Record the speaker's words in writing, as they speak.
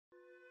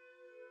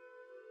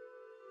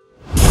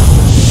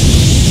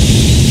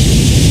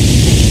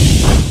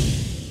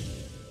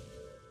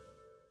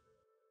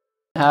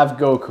have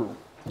Goku.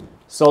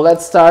 So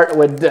let's start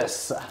with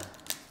this.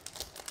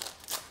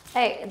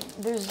 Hey,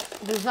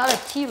 there's not a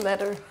T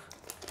letter.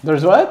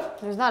 There's what?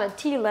 There's not a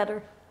T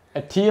letter.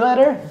 A T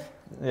letter?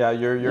 Yeah,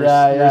 you're C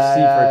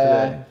for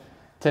today.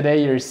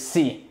 Today you're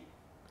C.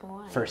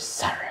 Why? For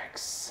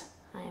Cyrex.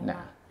 No.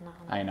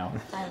 I know.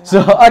 So,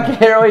 okay,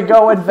 here we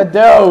go with the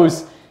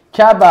dose.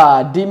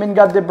 Kaba, Demon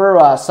God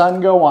Debura,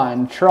 Sun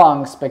Gohan,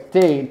 Trunks,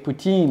 Spectate,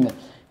 Putin,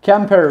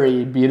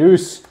 Camperi,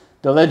 Beerus,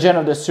 the Legend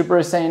of the Super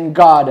Saiyan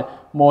God,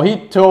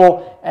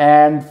 Mojito,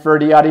 and for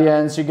the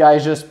audience, you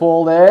guys just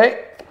pulled a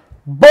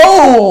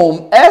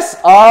boom!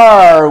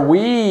 SR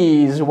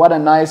Wheeze. What a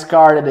nice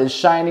card. It is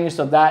shiny,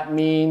 so that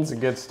means it's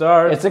a good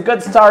start. It's a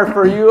good start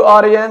for you,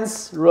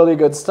 audience. Really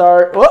good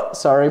start. Oh,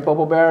 sorry,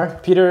 Popo Bear.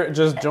 Peter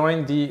just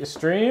joined the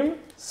stream.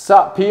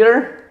 Sup,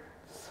 Peter?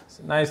 It's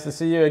nice to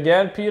see you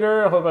again,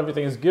 Peter. I hope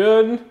everything is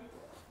good.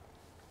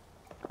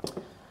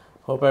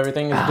 Hope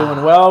everything is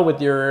doing well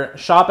with your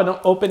shop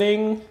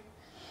opening.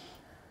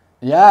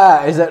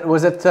 Yeah,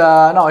 was it?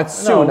 No, it's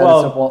soon that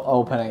it's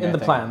opening. In the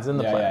plans. Yeah, in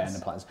the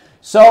plans.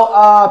 So,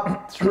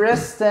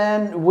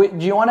 Tristan,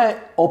 do you want to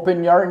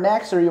open your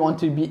next, or you want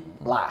to be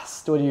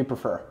last? What do you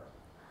prefer?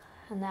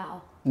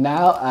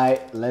 Now,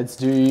 let's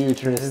do you,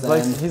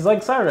 Tristan. He's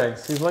like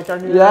Cyrex. He's like our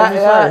new.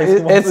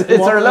 It's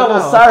our little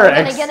Cyrex.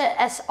 I'm gonna get an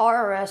SR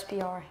or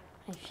SPR.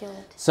 I feel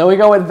it. So we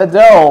go with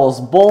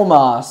Vidals,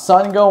 Bulma,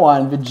 Sun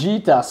Gohan,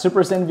 Vegeta,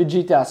 Super Saiyan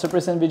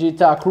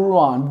Vegeta,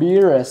 Kuron,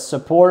 Beerus,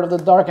 Support of the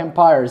Dark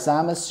Empire,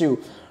 Zamasu,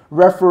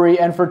 Referee,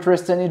 and for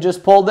Tristan, you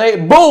just pulled a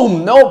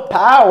boom, no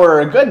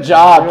power. Good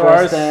job,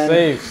 Tristan. You are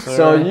safe, sir.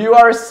 So you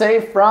are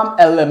safe from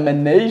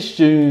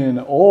elimination.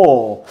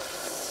 Oh.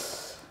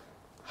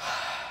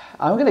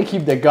 I'm going to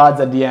keep the gods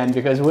at the end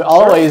because we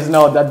always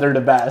know that they're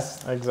the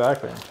best.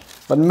 Exactly.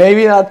 But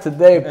maybe not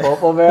today,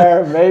 Popo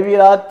Bear. Maybe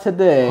not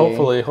today.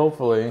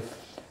 Hopefully.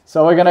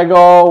 So we're going to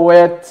go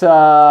with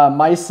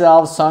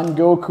myself, Son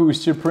Goku,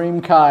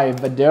 Supreme Kai,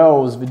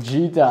 Vidals,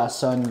 Vegeta,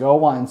 Son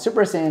Gohan,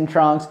 Super Saiyan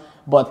Trunks,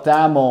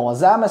 Botamo,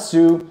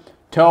 Zamasu,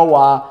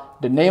 Towa,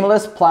 the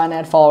Nameless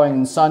Planet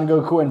following Son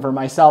Goku. And for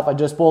myself, I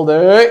just pulled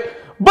a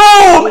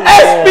boom!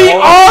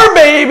 SPR,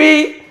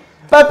 baby!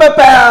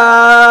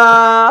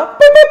 Ba-ba-ba!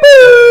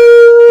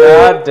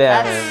 God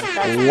damn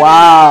it.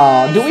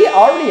 Wow. Do we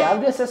already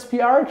have this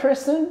SPR,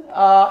 Tristan?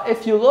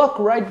 If you look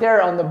right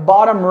there on the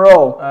bottom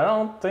row. I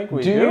don't think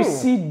we do. Do you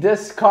see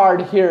this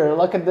card here?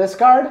 Look at this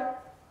card.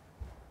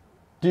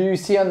 Do you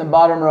see on the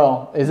bottom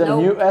row? Is it a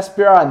new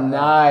SPR?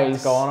 Nice.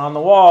 It's going on the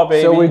wall,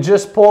 baby. So we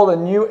just pulled a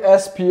new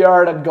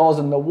SPR that goes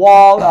on the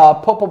wall.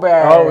 Popo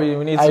Bear. Oh,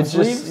 we need some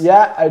sleeves?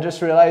 Yeah, I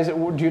just realized.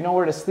 Do you know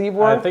where the sleeve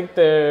were? I think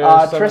there's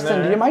Tristan,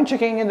 there. do you mind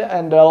checking in the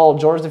little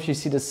drawers if you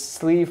see the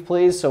sleeve,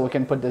 please, so we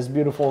can put this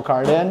beautiful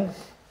card in?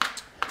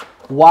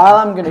 While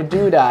I'm going to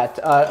do that,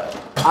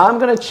 I'm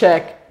going to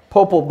check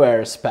Popo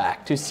Bear's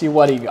pack to see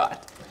what he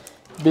got.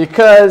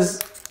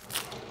 Because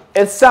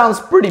it sounds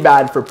pretty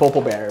bad for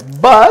Popo Bear,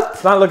 but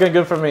it's not looking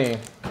good for me.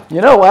 You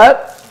know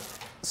what?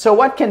 So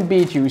what can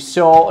beat you?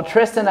 So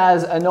Tristan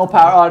has no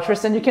power.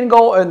 Tristan, you can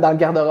go dans le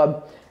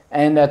garde-robe.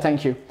 And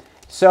thank you.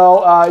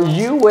 So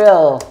you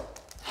will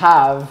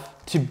have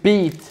to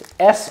beat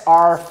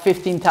SR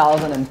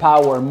 15,000 in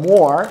power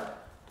more.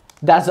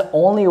 That's the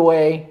only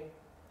way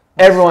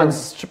everyone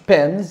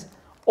spins,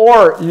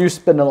 or you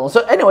spin alone.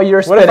 So anyway,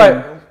 you're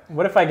spinning.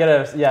 What if I get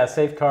a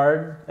safe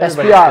card?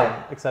 Everybody SPR.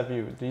 Spin, except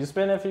you. Do you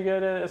spin if you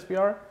get an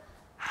SPR?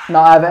 No,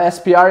 I have an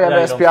SPR. You have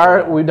an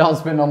SPR. We don't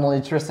spin normally.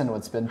 Tristan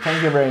would spin.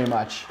 Thank you very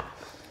much.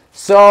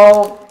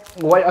 So,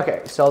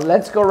 okay. So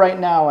let's go right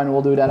now, and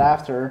we'll do that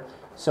after.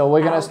 So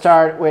we're gonna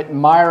start with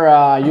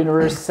Myra,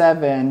 Universe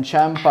 7,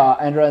 Champa,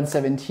 Android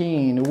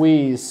 17,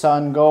 Whis,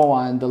 Son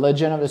Gohan, The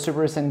Legend of the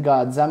Super Saiyan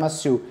God,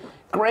 Zamasu,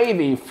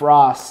 Gravy,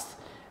 Frost.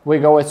 We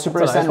go with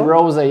Super Saiyan nice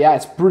Rosa. Yeah,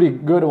 it's a pretty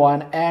good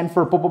one. And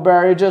for Popo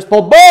Bear, you just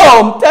pull boom!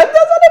 10,000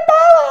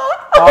 power!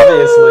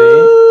 Obviously.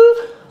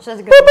 So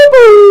that's good.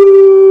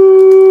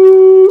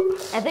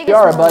 I think it's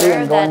more buddy,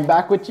 and going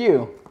back with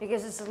you.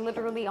 Because it's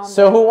literally on.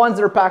 So who wants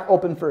their pack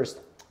open first?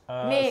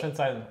 Me.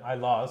 Since I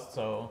lost,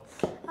 so.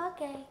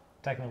 Okay.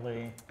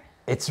 Technically.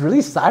 It's really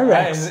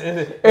Cyrex.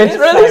 Yeah, it's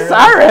really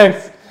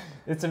Cyrex.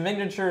 It's a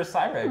miniature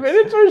Cyrex.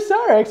 Miniature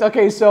Cyrex.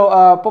 Okay, so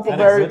Popo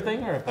Bear. Is that a good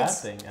thing or a bad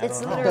thing?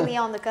 It's literally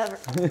on the cover.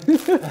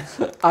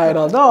 I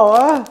don't know,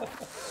 huh?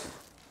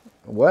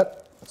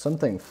 What?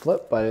 Something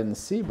flipped, I didn't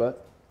see,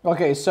 but.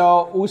 Okay,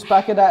 so whose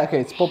pack is that? Okay,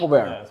 it's Popo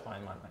Bear. Yeah, it's mine.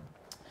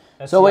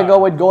 So we go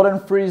with Golden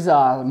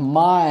Frieza,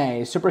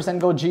 Mai, Super Saiyan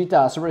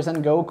Gogeta, Super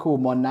Saiyan Goku,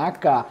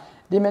 Monaka,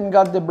 Demon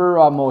God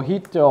Debura,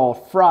 Mojito,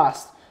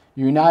 Frost,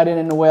 United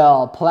and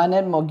Well,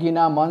 Planet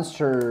Mogina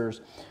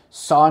Monsters,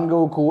 Son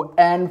Goku,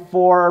 and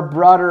for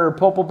brother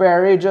Popo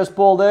Bear, he just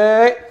pulled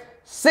a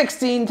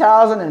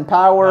 16,000 in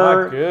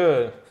power. Not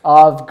good.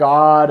 Of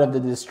God of the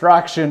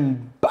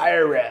Destruction,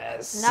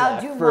 Beerus. Now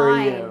do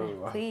mine.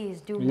 Please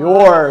do mine.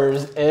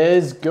 Yours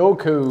is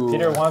Goku.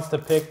 Peter wants to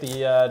pick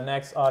the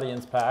next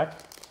audience pack.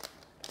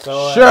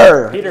 So,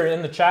 sure. Peter,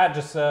 in the chat,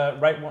 just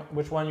write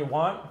which one you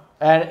want.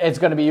 And it's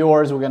going to be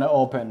yours we're going to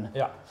open.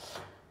 Yeah.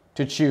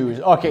 to choose.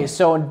 Okay,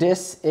 so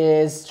this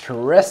is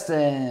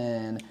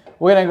Tristan.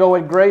 We're gonna go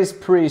with Grace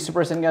Pre,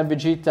 Super Sengan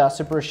Vegeta,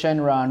 Super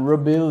Shenron,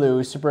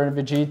 Rubilu, Super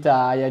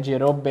Vegeta,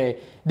 Yajirobe,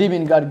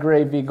 Demon God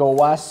Gravy,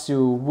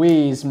 Gowasu,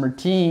 Whis,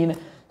 Martine,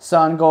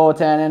 Son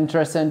Goten, and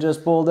Tristan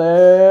just pulled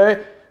a...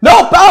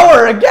 No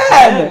power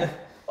again!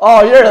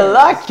 Oh, you're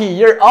lucky.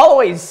 You're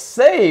always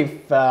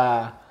safe.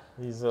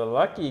 He's a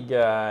lucky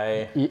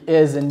guy. He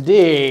is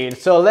indeed.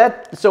 So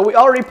we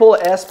already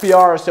pulled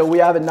SPR, so we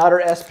have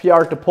another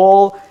SPR to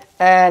pull,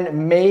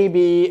 and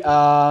maybe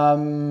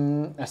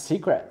a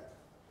secret.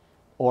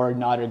 Or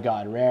another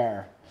God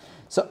Rare.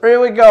 So here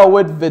we go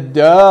with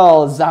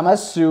Vidal,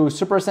 Zamasu,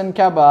 Super Sen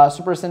Kaba,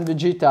 Super Sen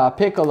Vegeta,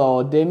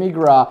 Piccolo,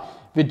 Demigra,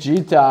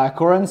 Vegeta,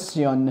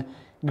 Corancion,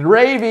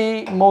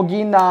 Gravy,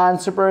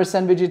 Moginan, Super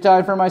Sen Vegeta,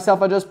 and for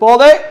myself I just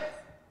pulled it.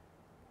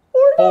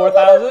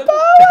 4,000.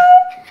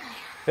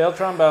 Failed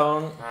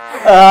trombone.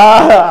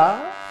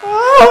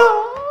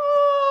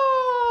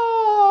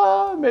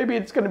 Maybe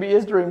it's going to be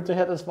his dream to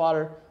hit his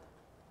father.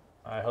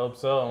 I hope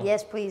so.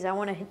 Yes, please. I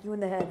want to hit you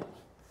in the head.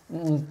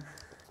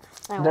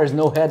 There's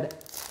no head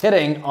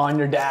hitting on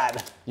your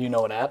dad. You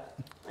know that.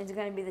 It's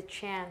going to be the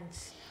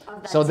chance.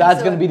 So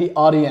that's going to be the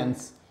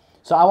audience.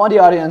 So I want the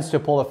audience to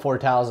pull a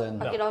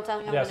 4,000. Okay, don't tell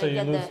me I'm Yeah, going so to you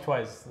get lose the...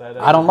 twice.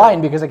 I don't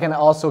mind because I can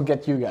also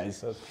get you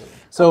guys. That's true.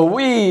 So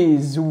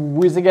Whis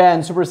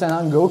again, Super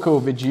Saiyan Goku,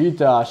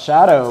 Vegeta,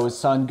 Shadows,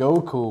 Son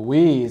Goku,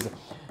 Whis,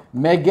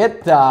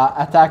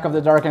 Megita, Attack of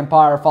the Dark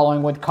Empire,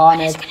 following with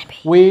Conic,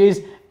 Whis,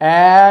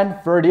 and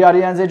for the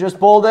audience, they just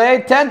pulled a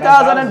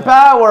 10,000 in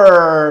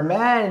power.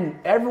 Man,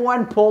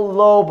 everyone pulled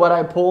low, but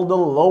I pulled the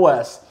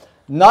lowest.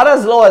 Not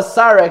as low as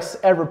Cyrex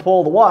ever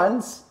pulled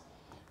once,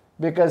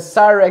 because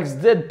Cyrex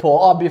did pull.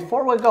 Oh,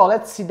 before we go,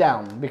 let's see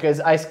down,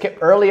 because I skipped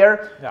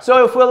earlier. Yeah.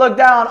 So if we look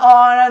down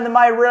on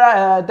my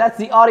that's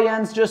the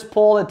audience just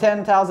pulled a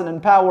 10,000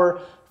 in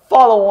power,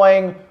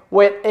 following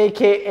with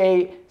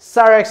AKA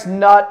Cyrex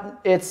Nut.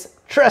 It's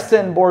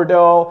Tristan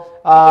Bordeaux,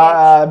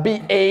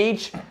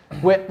 BH,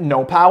 with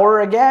no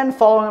power again,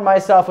 following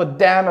myself with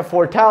Damn at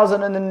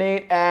 4,000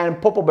 underneath, and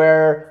Popo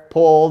Bear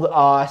pulled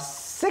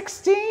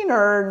 16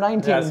 or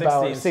 19 yeah,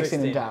 power,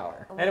 16 in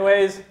power.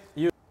 Anyways,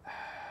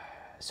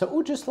 so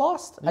who just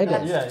lost? I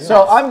did. Yeah,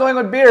 so I'm going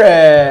with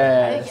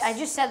Beerus. I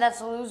just said that's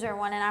the loser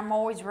one, and I'm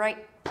always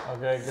right.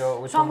 Okay,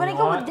 go. So I'm going to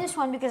go with this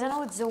one because I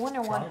know it's the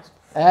winner one.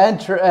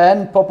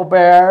 And Popo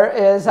Bear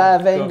is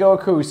having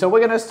Goku. So we're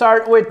going to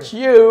start with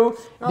you,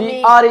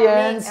 the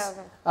audience. Okay.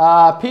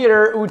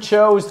 Peter, who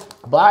chose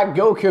Black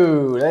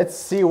Goku. Let's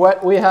see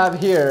what we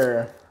have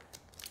here.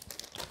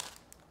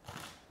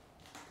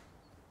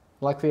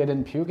 Luckily, I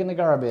didn't puke in the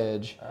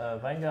garbage.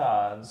 Thank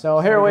God. So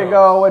here we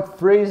go with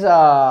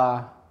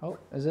Frieza. Oh,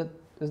 is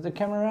the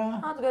camera?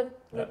 Oh, it's good.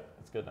 Yeah,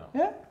 it's good now.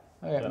 Yeah?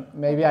 Okay. Yeah.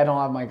 Maybe I don't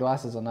have my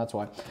glasses on, that's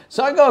why.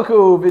 Son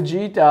Goku,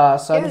 Vegeta,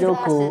 Son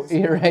Goku,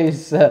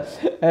 Erase,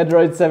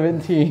 Android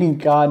 17,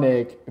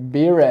 Conic,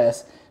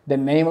 Beerus, The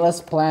Nameless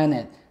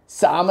Planet,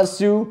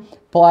 Samasu,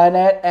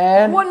 Planet,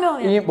 and... 1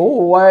 million.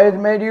 Oh, what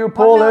made you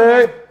pull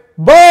it?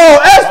 Bo!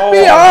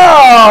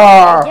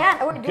 SPR! Yeah,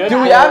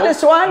 do we have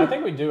this one? I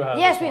think we do have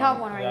Yes, this we one. have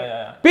one right here.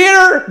 Yeah.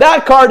 Peter,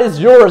 that card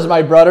is yours,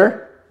 my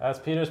brother. That's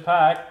Peter's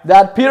pack.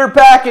 That Peter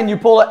pack, and you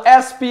pull an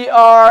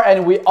SPR,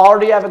 and we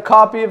already have a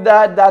copy of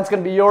that. That's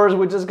going to be yours.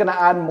 We're just going to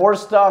add more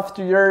stuff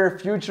to your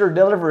future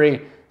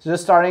delivery. It's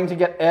just starting to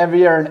get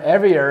heavier and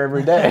heavier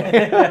every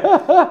day.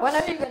 When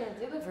are you going to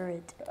deliver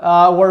it?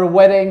 We're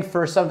waiting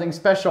for something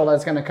special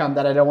that's going to come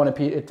that I don't want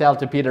to tell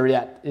to Peter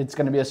yet. It's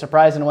going to be a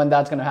surprise, and when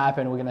that's going to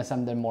happen, we're going to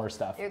send them more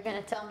stuff. You're going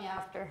to tell me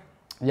after.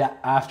 Yeah,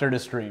 after the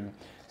stream.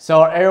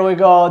 So here we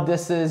go.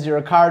 This is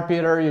your card,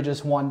 Peter. You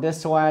just won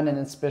this one, and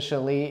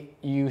especially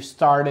you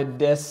started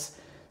this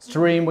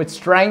stream with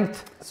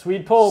strength.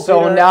 Sweet pull,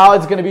 So Peter. now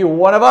it's going to be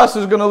one of us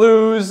who's going to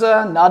lose,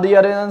 not the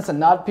audience and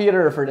not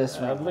Peter for this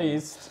one. At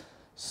least.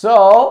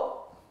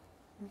 So,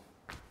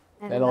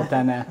 little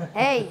Tana.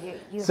 Hey,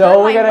 you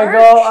So we're going to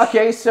go,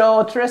 okay,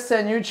 so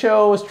Tristan, you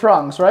chose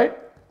Trunks, right?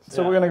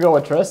 So we're going to go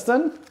with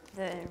Tristan.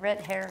 The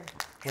red hair.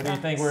 What do you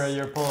think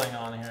you're pulling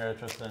on here,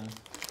 Tristan?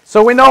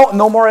 So we know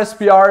no more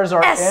SPRs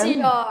are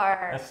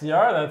SCR. in.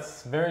 SCR,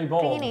 that's very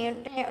bold.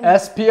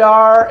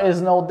 SPR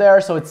is not there,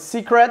 so it's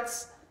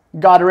secrets,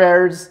 God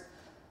Rares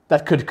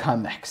that could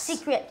come next.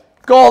 Secret.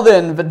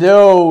 Golden,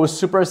 Vidal,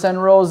 Super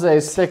Saiyan Rose,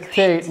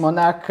 Spectate,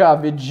 Monaka,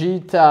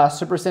 Vegeta,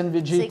 Super Saiyan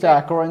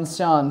Vegeta,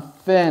 Corancion,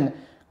 Finn,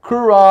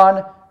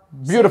 Kuron,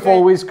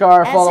 beautiful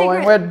Whisker,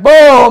 following with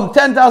boom,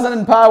 10,000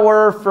 in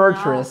power for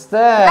Tristan.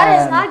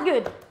 That is not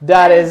good.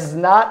 That is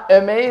not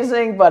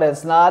amazing, but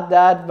it's not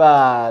that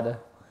bad.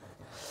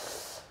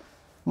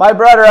 My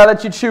brother, I'll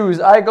let you choose.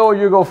 I go,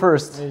 you go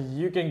first.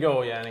 You can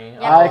go, Yanni.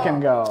 Yeah, I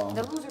can go.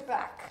 The loser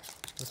pack.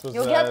 This was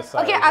You'll get,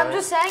 okay, right? I'm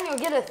just saying you'll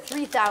get a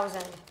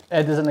 3,000.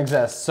 It doesn't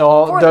exist.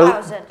 So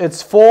 4,000.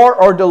 It's 4,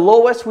 or the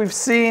lowest we've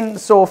seen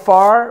so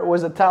far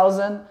was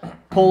 1,000.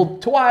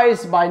 Pulled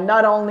twice by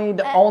not only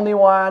the only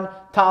one,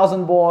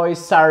 1,000 boys,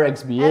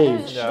 Cyrex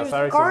BH. There's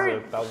a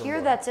card here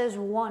that says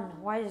 1.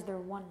 Why is there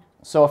 1?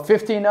 So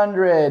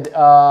 1500,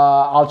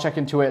 I'll check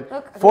into it.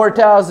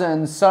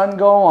 4000, Sun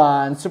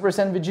Gohan, Super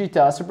Saiyan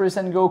Vegeta, Super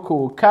Saiyan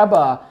Goku,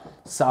 Kaba,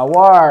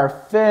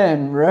 Sawar,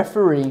 Finn,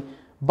 Referee,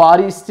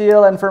 Body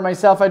Steel, and for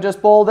myself, I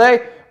just pulled a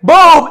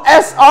boom!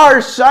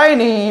 SR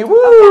Shiny!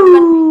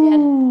 Woo!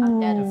 I'm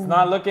dead. It's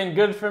not looking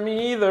good for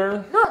me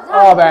either. No,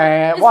 Oh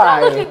man, it's why?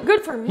 not looking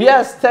good for me. He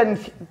has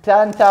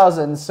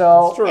 10,000,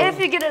 so If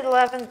you get it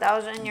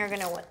 11,000, you're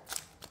gonna win.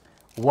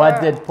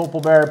 what did Popo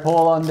Bear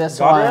pull on this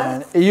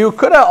God one? You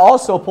could have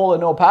also pulled a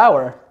no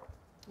power.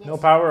 Yes. No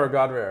power or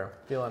God Rare?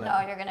 Feeling it. No,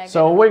 you're gonna.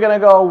 So we're gonna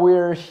go,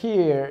 we're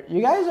here.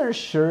 You guys are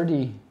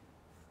shirty.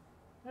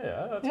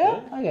 Yeah, that's Yeah,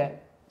 good. okay.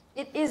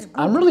 It is good.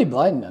 I'm really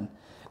blind then.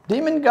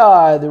 Demon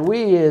God,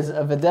 Whis,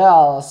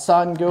 Vidal,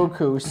 Son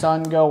Goku,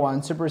 Son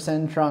Gohan, Super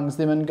Saiyan Trunks,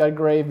 Demon God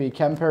Gravy,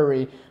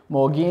 Kemperi,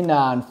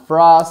 Moginan,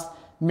 Frost,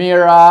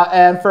 Mira,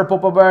 and for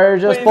Popo Bear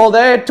just pulled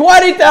a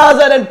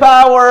 20,000 in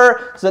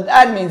power. So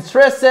that means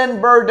Tristan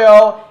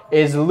Birdo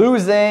is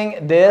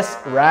losing this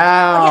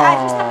round. Okay,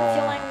 I just have a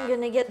feeling I'm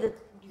gonna get the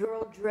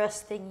girl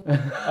dress thing. Oh,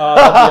 that'd be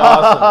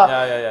awesome.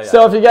 Yeah.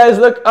 So if you guys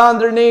look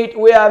underneath,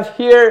 we have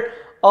here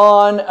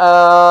on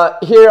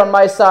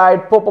my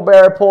side, Popo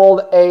Bear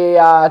pulled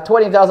a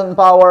 20,000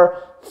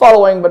 power.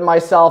 Following but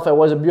myself, it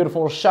was a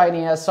beautiful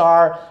shiny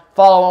SR.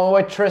 Following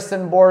with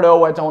Tristan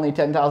Bordeaux with only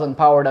 10,000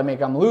 power to make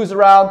him lose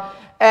around.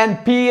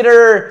 And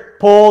Peter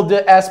pulled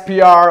the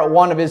SPR,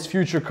 one of his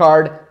future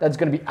card that's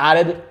going to be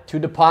added to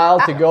the pile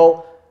to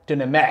go to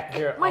the mech.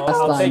 Here, My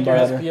I'll God. take your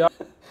Better. SPR.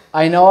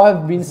 I know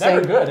I've been saying...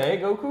 Never good, eh,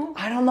 Goku?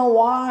 I don't know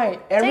why.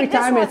 Every Take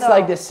this time one, it's though.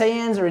 like the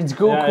Saiyans or it's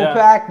Goku Yeah.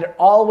 pack, they're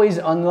always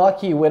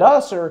unlucky with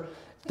us. Or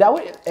that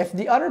way, if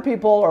the other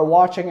people are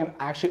watching and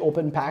actually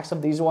open packs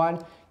of these one,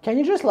 can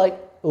you just like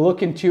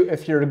look into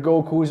if your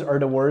Gokus are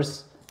the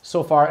worst?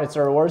 So far, it's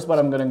our worst, but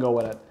I'm gonna go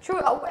with it.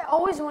 Sure,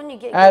 always when you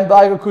get. And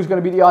Black Goku's gonna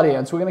be the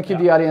audience. We're gonna keep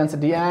the audience at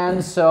the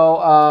end.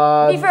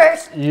 So Me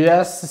first.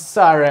 yes,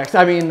 Cyrex.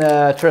 I mean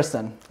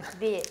Tristan.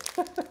 Be it.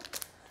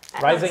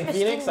 Rising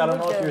Phoenix, I don't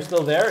know if you're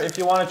still there. If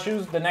you want to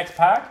choose the next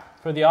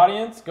pack for the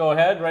audience, go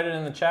ahead, write it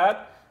in the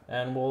chat,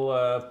 and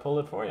we'll pull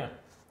it for you.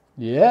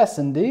 Yes,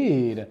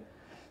 indeed.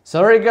 So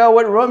here we go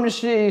with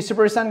Rumshi,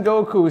 Super Saiyan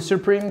Goku,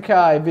 Supreme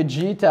Kai,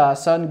 Vegeta,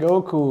 Son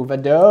Goku,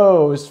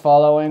 Vados,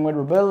 following with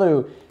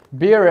Rubilu,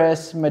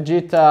 Beerus,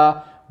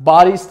 Vegeta,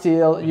 Body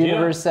Steel,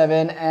 Universe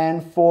 7,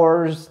 and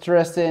for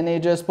Tristan, he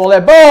just pulled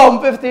it.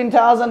 Boom!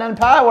 15,000 in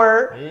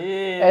power.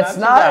 Yeah,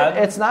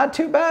 It's not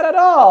too bad at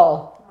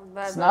all.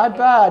 Bad, It's not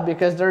bad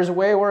because there's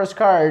way worse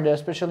card,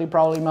 especially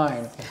probably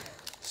mine.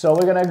 So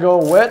we're gonna go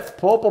with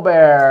Popo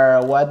Bear.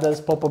 What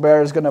does Popo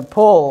Bear is gonna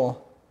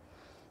pull?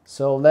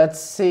 So let's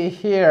see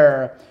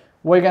here.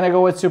 We're gonna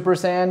go with Super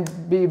Saiyan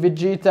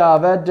Vegeta,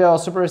 Vedo,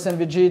 Super Saiyan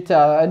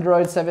Vegeta,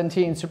 Android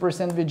 17, Super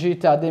Saiyan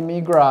Vegeta,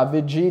 Demigra,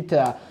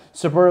 Vegeta,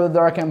 Super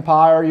Dark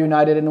Empire,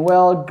 United in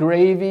Will,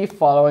 Gravy,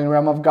 following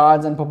Realm of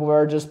Gods, and Popo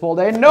Bear just pulled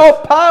a no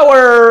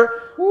power!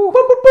 Woo,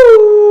 boo, boo,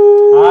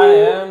 boo. I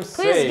am safe.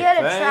 Please get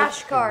a Thank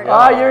trash card.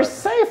 God. You're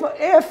safe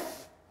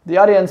if the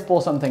audience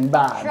pulls something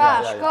bad.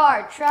 Trash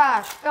card,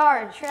 trash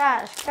card,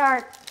 trash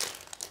card.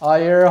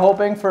 You're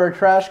hoping for a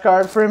trash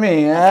card for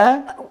me,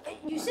 eh?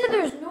 You said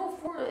there's no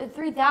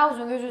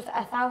 3,000, there's just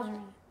 1,000.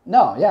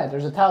 No, yeah,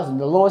 there's 1,000.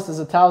 The lowest is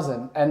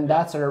 1,000, and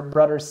that's our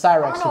brother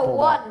Cyrex who Oh no, pulled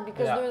one,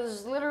 because Yeah.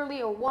 there's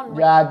literally a one.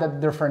 Yeah, that's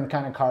different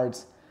kind of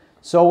cards.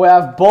 So we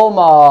have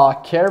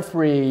Bulma,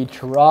 Carefree,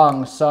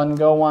 Trunks, Son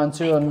Gohan,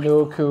 Son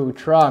Goku,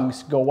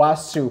 Trunks,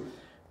 Gowasu,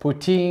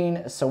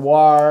 Poutine,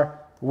 Sawar,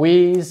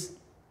 Whis,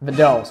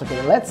 Vados.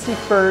 Okay, let's see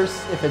first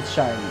if it's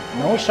shiny.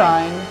 No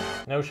shine.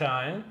 No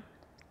shine.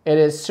 It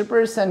is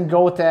Super Saiyan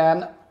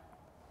Goten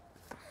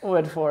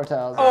with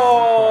 4,000.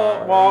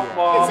 Oh, womp,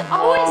 womp, It's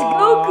always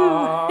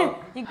Goku.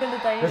 You couldn't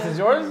tell This is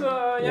yours,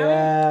 Yanni?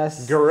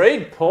 Yes.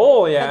 Great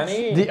pull,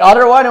 Yanni. The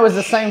other one, it was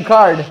the same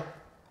card.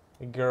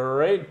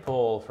 Great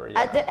pull for you.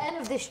 At the end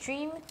of the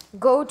stream,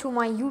 go to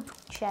my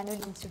YouTube channel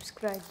and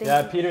subscribe. Thank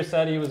Yeah, you. Peter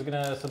said he was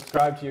going to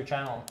subscribe to your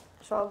channel.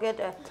 So I'll get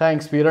a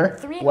Thanks, Peter.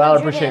 Well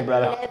appreciated,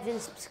 brother. 311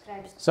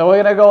 subscribers. So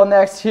we're gonna go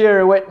next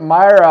here with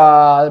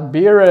Myra,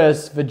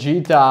 Beerus,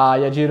 Vegeta,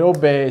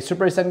 Yajirobe,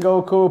 Super Saiyan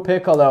Goku,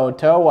 Piccolo,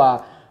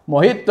 Towa,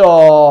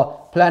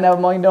 Mojito, Planet of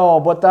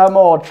Moino,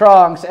 Botamo,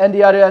 Trunks, and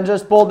the other end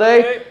just pulled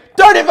a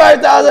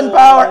 35,000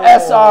 power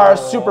SR.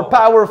 Super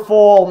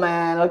powerful,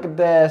 man. Look at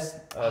this.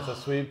 That's a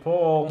sweet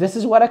pull. This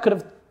is what I could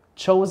have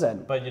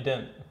chosen. But you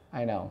didn't.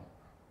 I know.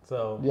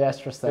 So, Yes,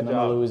 Tristan, Good I'm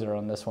a job. loser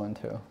on this one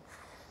too.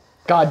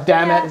 God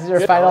damn it. This is your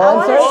Good. final I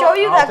want to answer? show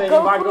you I'll that take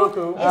my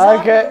Goku, Goku. is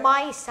Okay. on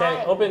my side.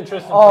 okay, open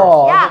Tristan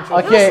Oh, first. Yeah,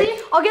 okay. you'll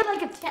see. I'll get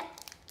like a 10.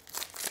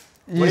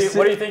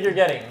 What do you think you're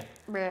getting?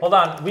 Bruh. Hold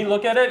on. We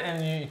look at it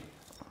and you...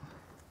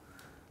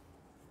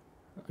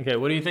 Okay,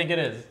 what do you think it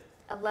is?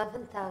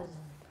 11,000.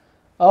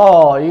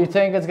 Oh, you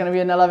think it's gonna be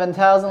an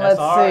 11,000? Let's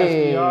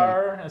see.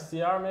 SR,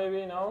 SCR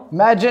maybe? No?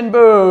 Majin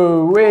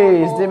Buu,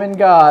 Whis, Demon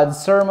God,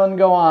 Sermon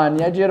Gohan,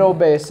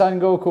 Yajirobe, Son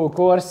Goku,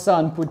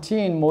 Corsan,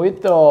 Poutine,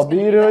 Moito,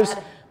 Beerus,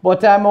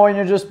 Botamo, and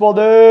you just pulled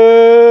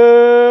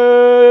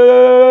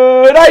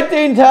with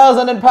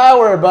 19,000 in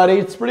power, buddy.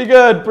 It's pretty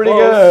good, pretty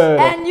good.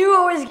 And you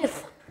always get...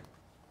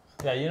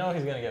 Yeah, you know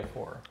he's going to get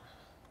 4.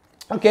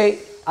 Okay,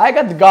 I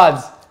got the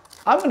gods.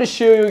 I'm going to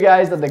show you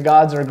guys that the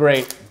gods are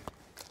great.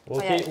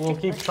 We'll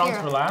keep Trunks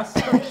for last.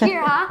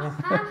 Here, huh?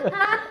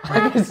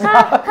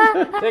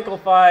 Tickle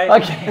fight.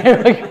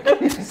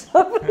 Okay.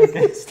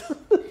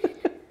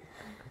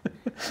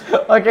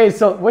 Okay,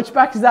 so which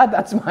pack is that?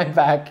 That's my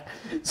pack.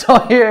 So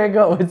here you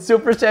go with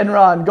Super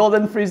Shenron,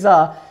 Golden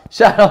Frieza,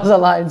 Shadows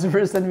Alliance, Super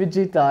Saiyan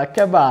Vegeta,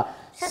 Keba,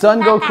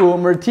 Son Goku,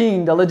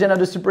 Mertine, the Legend of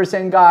the Super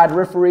Saiyan God,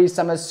 Referee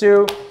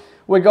Samasu.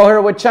 We go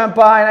here with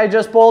Champa, and I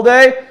just pulled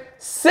a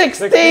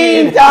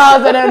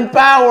 16,000 in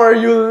power,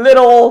 you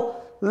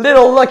little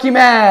lucky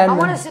man. I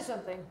want to say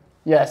something.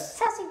 Yes.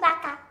 Sassy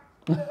Baka.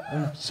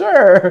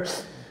 Sure.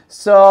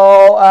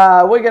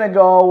 So we're gonna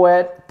go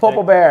with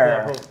Popo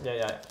Bear.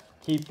 Yeah.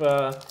 Keep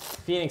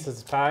Phoenix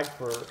as a pack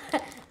for...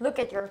 Look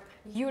at your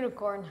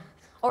unicorn.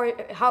 Or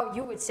how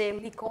you would say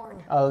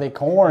licorn. A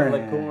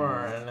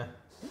licorn.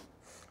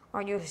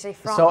 Or you say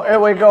frog. So here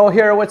we go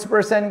here with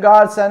Super Saiyan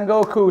God, Son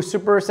Goku,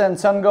 Super Saiyan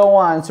Son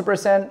Gohan, Super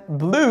Saiyan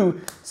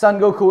Blue, Son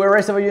Goku,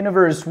 Erase of a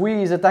Universe,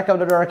 Whis, Attack of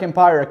the Dark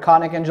Empire,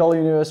 Conic Angel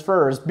Universe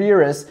first,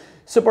 Beerus,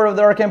 Super of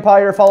the Dark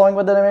Empire, following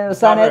with the name of the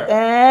Sonnet,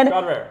 and...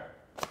 God Rare.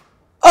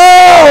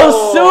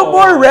 Oh,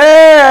 super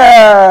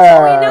rare!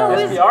 So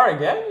we know SPR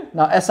again?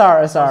 No, SR.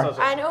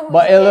 I know who's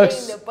But it getting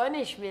looks- the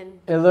punishment.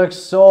 It looks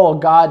so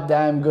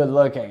goddamn good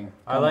looking.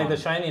 I like the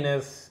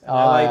shininess.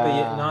 I like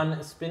the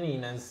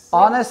non-spinniness.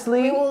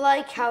 Honestly, We will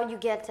like how you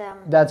get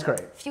that's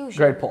great. fusion.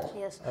 Great pull.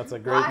 Yes. That's a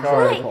great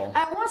Actually, card.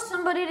 I want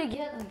somebody to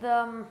get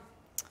the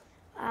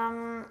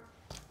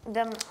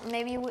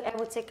maybe I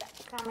would say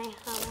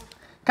Kamehameha.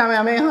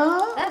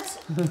 Kamehameha? That's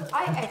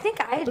I think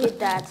I did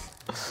that.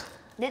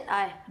 Didn't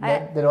I?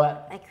 Did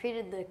what? I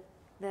created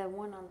the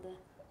one on the.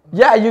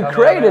 Yeah, you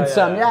created yeah.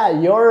 some. Yeah,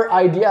 your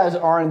ideas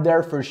aren't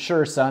there for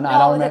sure, son. I No,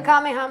 don't the know.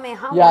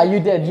 Kamehameha. Yeah, you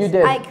did.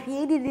 I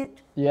created it.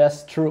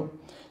 Yes, true.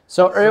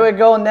 So here we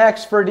go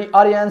next for the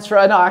audience. No,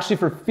 actually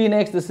for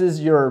Phoenix, this is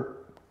your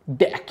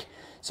deck.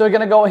 So we're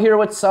gonna go here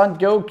with Son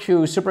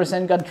Goku, Super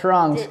Saiyan God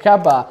Trunks,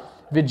 Kappa,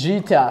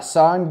 Vegeta,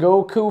 Son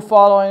Goku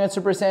following with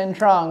Super Saiyan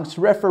Trunks,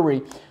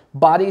 Referee,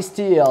 Body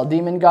Steel,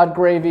 Demon God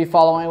Gravy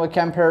following with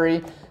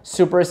Camperi,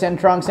 Super Saiyan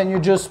Trunks, and you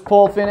just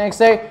pull Phoenix,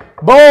 say,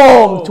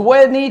 boom,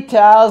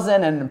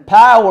 20,000 in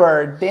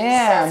power.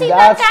 Damn,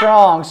 that's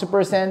strong. Super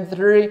Saiyan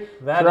 3,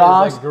 That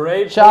Trunks, is a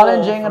great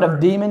challenging pull the for-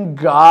 Demon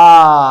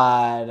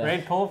God.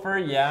 Great pull for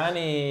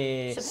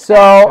Yanni. So,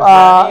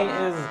 Yanni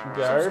is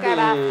Subscribe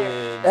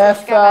garbage.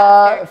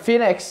 after. if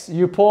Phoenix,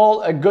 you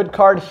pull a good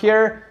card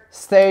here,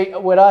 stay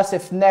with us.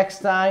 If next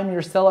time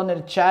you're still in the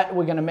chat,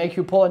 we're gonna make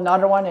you pull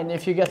another one. And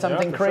if you get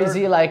something for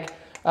crazy sure. like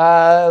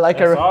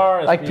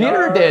SR,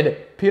 Peter SPR.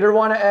 did. Peter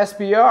won a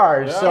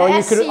SPR, Yeah. so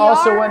you could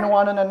also SCR. win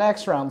one in the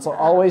next round. So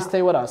always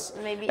stay with us.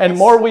 Maybe And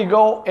more we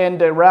go in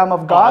the realm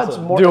of gods,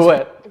 Awesome. more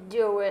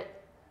Do it.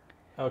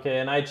 Okay,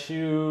 and I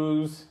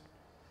choose...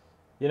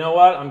 You know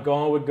what? I'm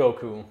going with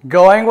Goku.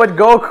 Going with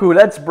Goku.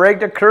 Let's break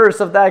the curse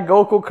of that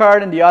Goku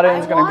card, and the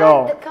audience is gonna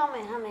go. The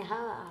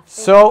Kamehameha.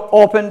 So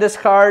open this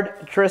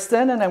card,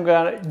 Tristan, and I'm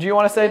gonna. Do you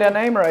want to say the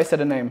name or I say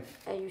the name?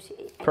 You see,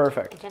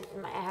 Perfect.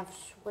 I have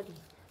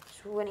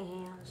sweaty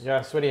hands. You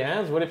got sweaty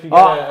hands? What if you get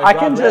a I God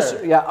can Rare?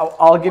 just. Yeah,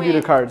 I'll give you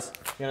the cards.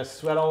 You gonna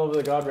sweat all over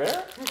the God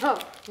Rare? No,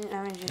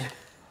 I mean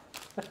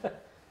just.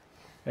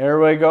 Here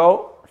we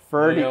go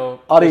for There you the go.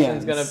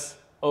 audience. Christian's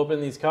gonna open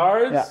these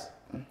cards. Yeah.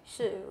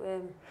 So,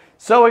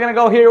 So we're gonna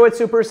go here with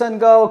Super Saiyan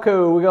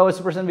Goku. We go with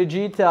Super Saiyan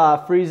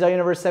Vegeta, Frieza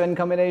Universe 7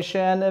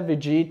 combination,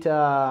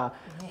 Vegeta.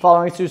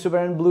 Following to Super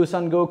Saiyan Blue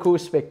Sun Goku,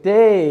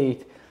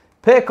 Spectate,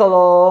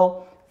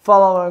 Piccolo.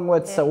 Following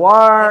with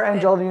Sawar,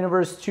 Angel of the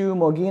Universe 2,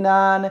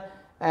 Moginan,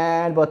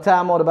 and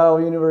Botamo, the Battle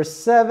of Universe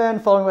 7.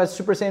 Following with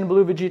Super Saiyan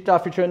Blue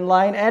Vegeta featured in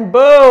line, and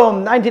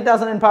boom,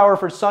 19,000 in power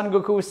for Son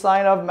Goku,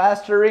 Sign of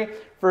Mastery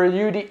for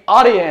you, the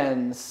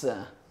audience.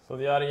 So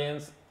the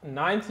audience,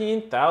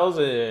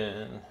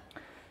 19,000.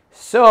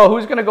 So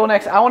who's gonna go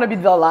next? I want to be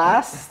the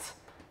last.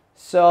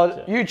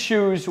 So you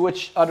choose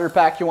which other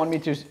pack you want me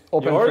to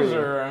open for Yours you.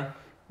 or?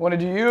 Want to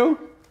do you?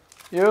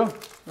 You?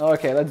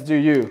 Okay, let's do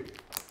you.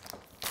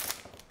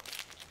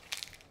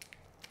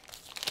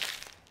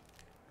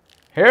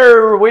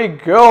 Here we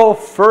go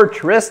for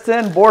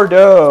Tristan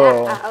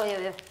Bordeaux.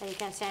 yeah, you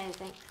can't say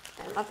anything.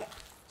 Okay.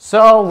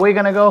 So we're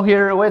gonna go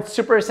here with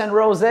Super Saiyan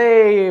Rose,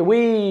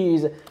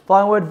 Whis,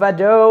 following with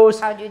Vados,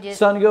 How'd you do?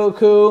 Son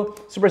Goku,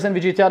 Super Saiyan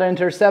Vegeta, the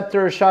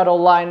Interceptor, Shadow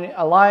Line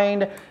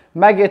aligned,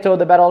 Magneto,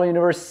 the Battle of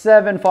Universe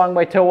 7, following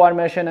by Towa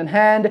Mission in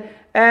hand,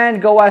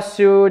 and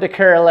Gowasu, the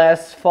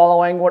Careless,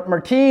 following with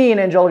Martine,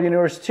 Angel of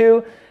Universe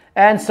 2,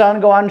 and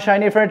Son Gohan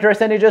Shiny for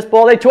Tristan. He just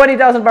pulled a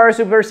 20,000 power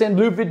Super Saiyan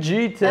Blue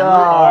Vegeta. You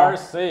are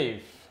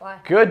safe. Why?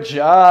 Good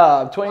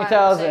job,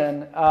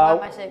 20,000. Why am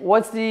I safe?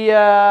 What's the 19,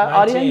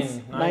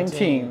 audience?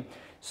 19.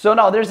 So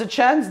now there's a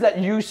chance that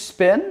you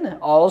spin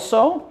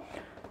also.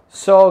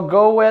 So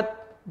go with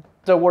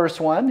the worst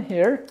one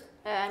here.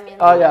 I mean,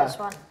 Oh yeah. this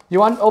one. You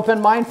want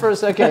open mine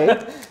first? Okay.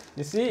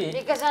 You see?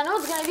 Because I know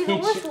it's gonna be the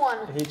worst one.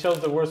 He chose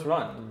the worst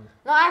run.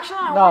 No, actually,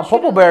 I No, want you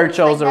Purple to Bear lose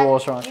chose like the that.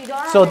 worst one. You don't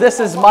have So to this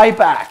go is one. my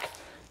pack.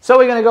 So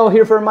we're gonna go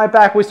here for my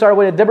pack. We start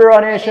with a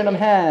Liberation of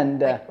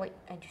Hand. Wait,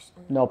 I just.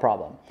 No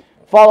problem.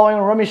 Following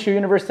Rumishu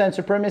Universe 10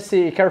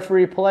 Supremacy,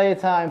 Carefree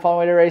Playtime,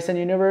 following the Race and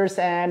Universe,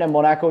 and a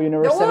Monaco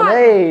Universe The 7 one.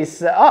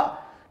 Ace. Oh,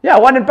 yeah,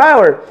 1 in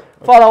power.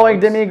 Following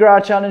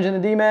Demigra Challenging the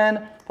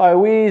Demon, following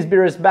Wheeze,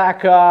 Beerus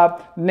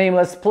Backup,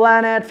 Nameless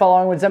Planet,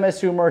 following with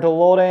Zemasu Myrtle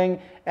Loading,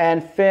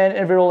 and Finn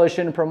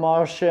Evolution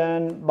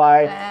Promotion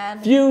by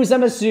And- Fuse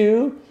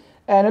Zemasu.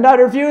 And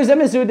another Fuse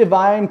Zemasu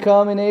Divine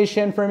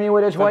Combination for me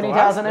with a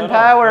 20,000 in No, no,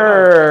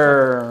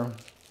 power.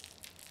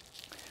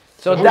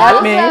 So And that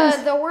was,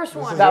 means the worst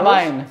one. that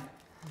mine.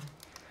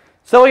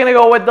 So we're gonna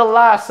go with the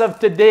last of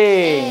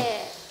today.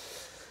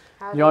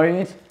 Yeah. You know what you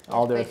need?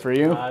 I'll do it for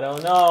you. I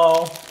don't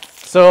know.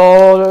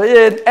 So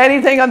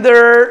anything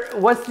under,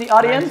 what's the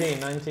audience?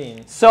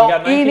 19. So We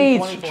got he 19, needs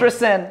 20, 20.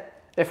 Tristan.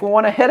 If we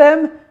want to hit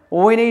him,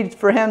 we need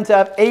for him to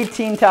have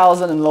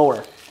 18,000 and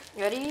lower.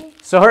 Ready?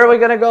 So here we're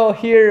gonna go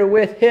here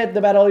with Hit the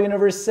Battle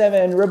Universe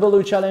 7,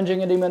 Rebelu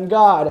Challenging a Demon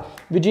God,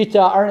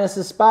 Vegeta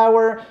Harnesses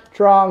Power,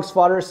 Trunks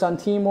Father-Son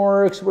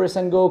Teamworks, Whis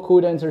and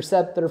Goku the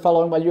Interceptor,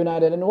 following by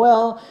United and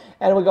Well,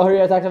 and we go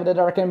here Attack of the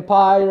Dark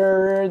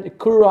Empire,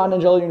 Kuron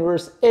Angel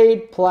Universe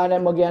 8,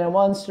 Planet Mugen and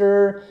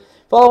Monster,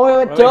 following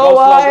with Really go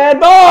Toa slow. and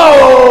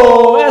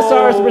Bo!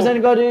 SR's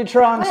present Goku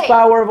Trunks Wait.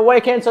 Power of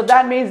Awaken, so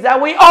that means that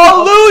we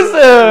all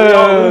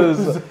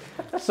lose!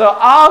 So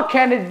how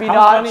can it be How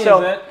not? funny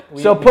So, is it?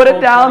 so We put it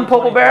pulled down, 20,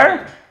 Purple 20, Bear.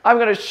 20. I'm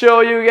gonna show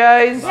you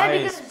guys. Yeah,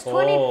 because Nice it's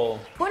pull.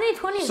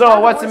 2020 is So not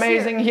the what's worst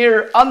amazing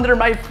year. here, under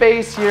my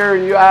face here,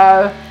 you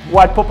have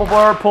what Purple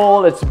Bear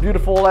pulled. It's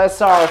beautiful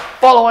SR.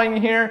 Following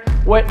here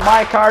with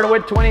my card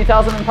with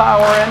 20,000 in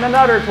power and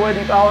another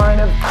 20 power, and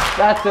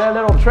that's a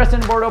little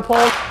Tristan Bordeaux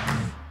pull.